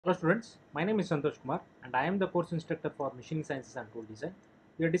Hello students, my name is Santosh Kumar and I am the course instructor for Machining Sciences and Tool Design.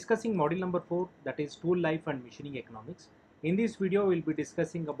 We are discussing module number 4, that is Tool Life and Machining Economics. In this video we will be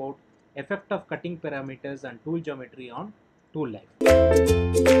discussing about effect of cutting parameters and tool geometry on tool life.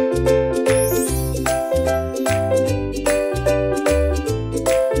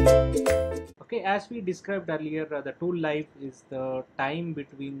 Okay, as we described earlier, the tool life is the time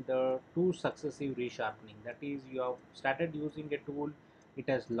between the two successive resharpening. That is, you have started using a tool, it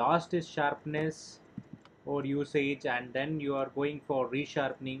has lost its sharpness or usage, and then you are going for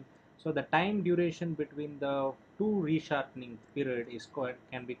resharpening. So the time duration between the two resharpening period is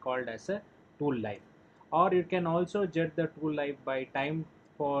can be called as a tool life. Or you can also judge the tool life by time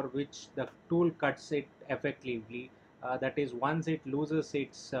for which the tool cuts it effectively. That is, once it loses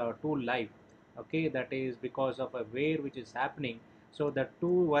its tool life, okay, that is because of a wear which is happening, so the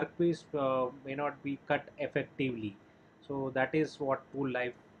two workpiece may not be cut effectively. So that is what tool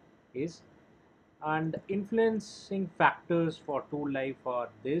life is. And influencing factors for tool life are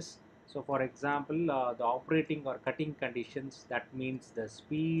this. So for example, the operating or cutting conditions, that means the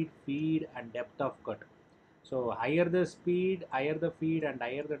speed, feed and depth of cut. So higher the speed, higher the feed and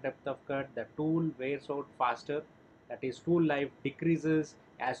higher the depth of cut, the tool wears out faster. That is, tool life decreases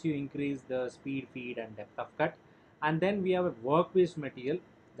as you increase the speed, feed and depth of cut. And then we have a workpiece material.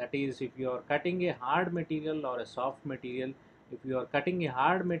 That is, if you are cutting a hard material or a soft material, if you are cutting a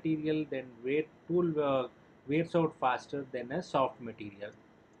hard material, then tool wears out faster than a soft material.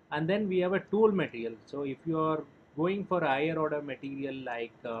 And then we have a tool material. So if you are going for a higher order material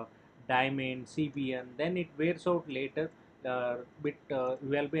like diamond, CBN, then it wears out later. Bit we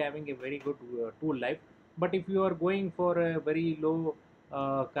will be having a very good tool life. But if you are going for a very low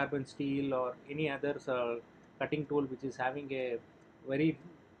carbon steel or any other cutting tool which is having a very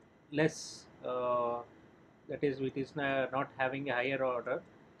less that is, which is not having a higher order,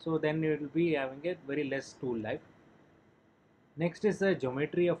 so then it will be having a very less tool life. Next is the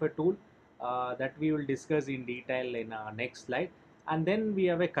geometry of a tool, that we will discuss in detail in our next slide. And then we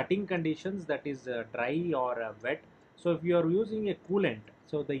have a cutting conditions, that is dry or wet. So if you are using a coolant,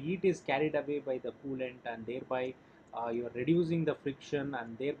 so the heat is carried away by the coolant, and thereby you are reducing the friction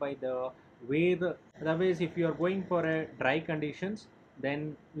and thereby the wear. Otherwise, if you are going for a dry conditions,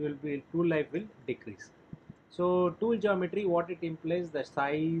 then you will be tool life will decrease. So tool geometry, what it implies, the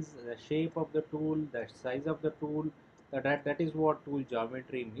size, the shape of the tool, the size of the tool, that is what tool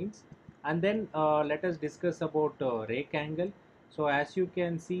geometry means. And then let us discuss about rake angle. So as you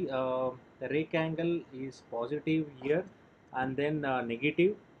can see, the rake angle is positive here and then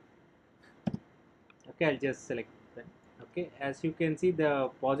negative. Okay, I'll just select that. Okay, as you can see, the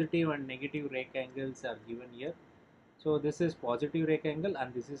positive and negative rake angles are given here. So this is positive rake angle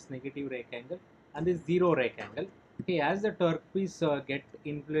and this is negative rake angle and this zero rake angle. Okay, as the torque piece come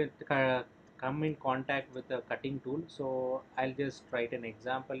in contact with the cutting tool, so I'll just write an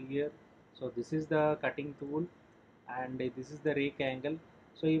example here. So this is the cutting tool and this is the rake angle.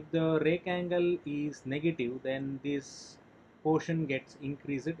 So if the rake angle is negative, then this portion gets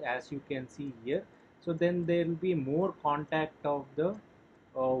increased as you can see here. So then there will be more contact of the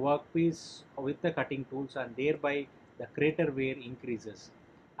workpiece with the cutting tools, and thereby the crater wear increases.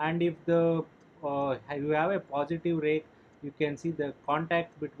 And if the you have a positive rake, you can see the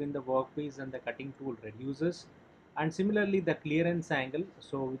contact between the workpiece and the cutting tool reduces. And similarly the clearance angle,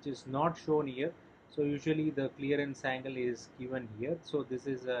 so which is not shown here. So usually the clearance angle is given here. So this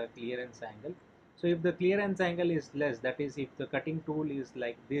is a clearance angle. So if the clearance angle is less, that is if the cutting tool is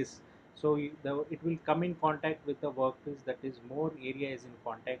like this, so it will come in contact with the workpiece, that is more area is in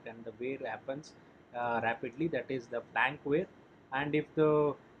contact and the wear happens rapidly, that is the flank wear. And if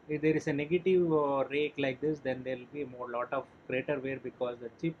there is a negative rake like this, then there will be more lot of crater wear because the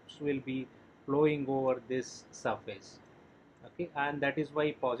chips will be flowing over this surface. Okay, and that is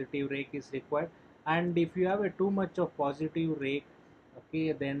why positive rake is required. And if you have a too much of positive rake,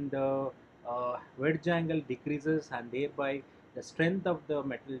 okay, then the wedge angle decreases and thereby the strength of the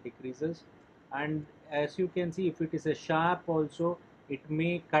metal decreases. And as you can see, if it is a sharp also, it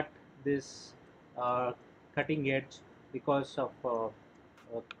may cut this uh, cutting edge because of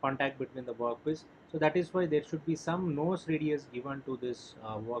contact between the workpiece. So that is why there should be some nose radius given to this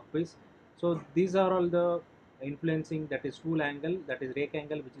workpiece. So these are all the influencing, that is tool angle, that is rake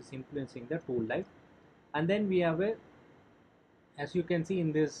angle, which is influencing the tool life. And then we have a, as you can see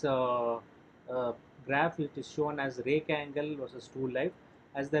in this uh, graph, it is shown as rake angle versus tool life.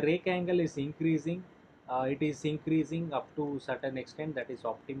 As the rake angle is increasing, it is increasing up to certain extent, that is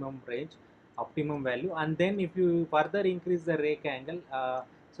optimum range, optimum value. And then if you further increase the rake angle,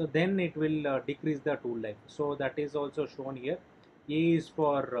 so then it will decrease the tool life. So that is also shown here. A is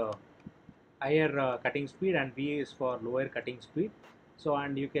for higher cutting speed and B is for lower cutting speed. So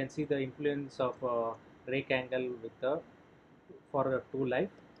and you can see the influence of rake angle with the for the tool life.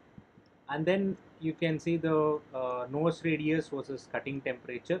 And then you can see the nose radius versus cutting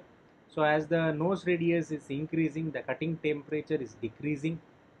temperature. So as the nose radius is increasing, the cutting temperature is decreasing.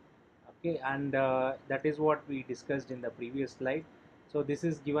 Okay, and that is what we discussed in the previous slide. So this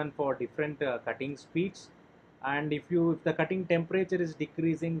is given for different cutting speeds, and if the cutting temperature is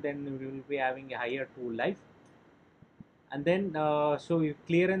decreasing, then we will be having a higher tool life. And then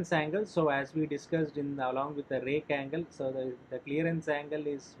clearance angle, so as we discussed in along with the rake angle, so the clearance angle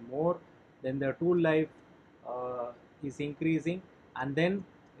is more than the tool life is increasing, and then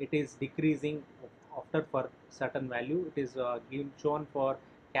it is decreasing after for certain value. It is shown for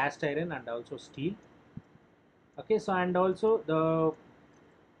cast iron and also steel. Okay, so and also the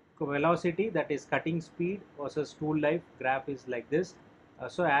velocity, that is cutting speed versus tool life graph is like this.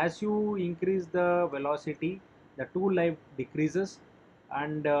 So as you increase the velocity, the tool life decreases,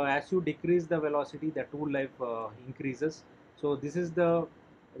 and as you decrease the velocity, the tool life increases. So this is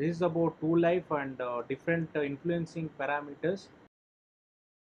about tool life and different influencing parameters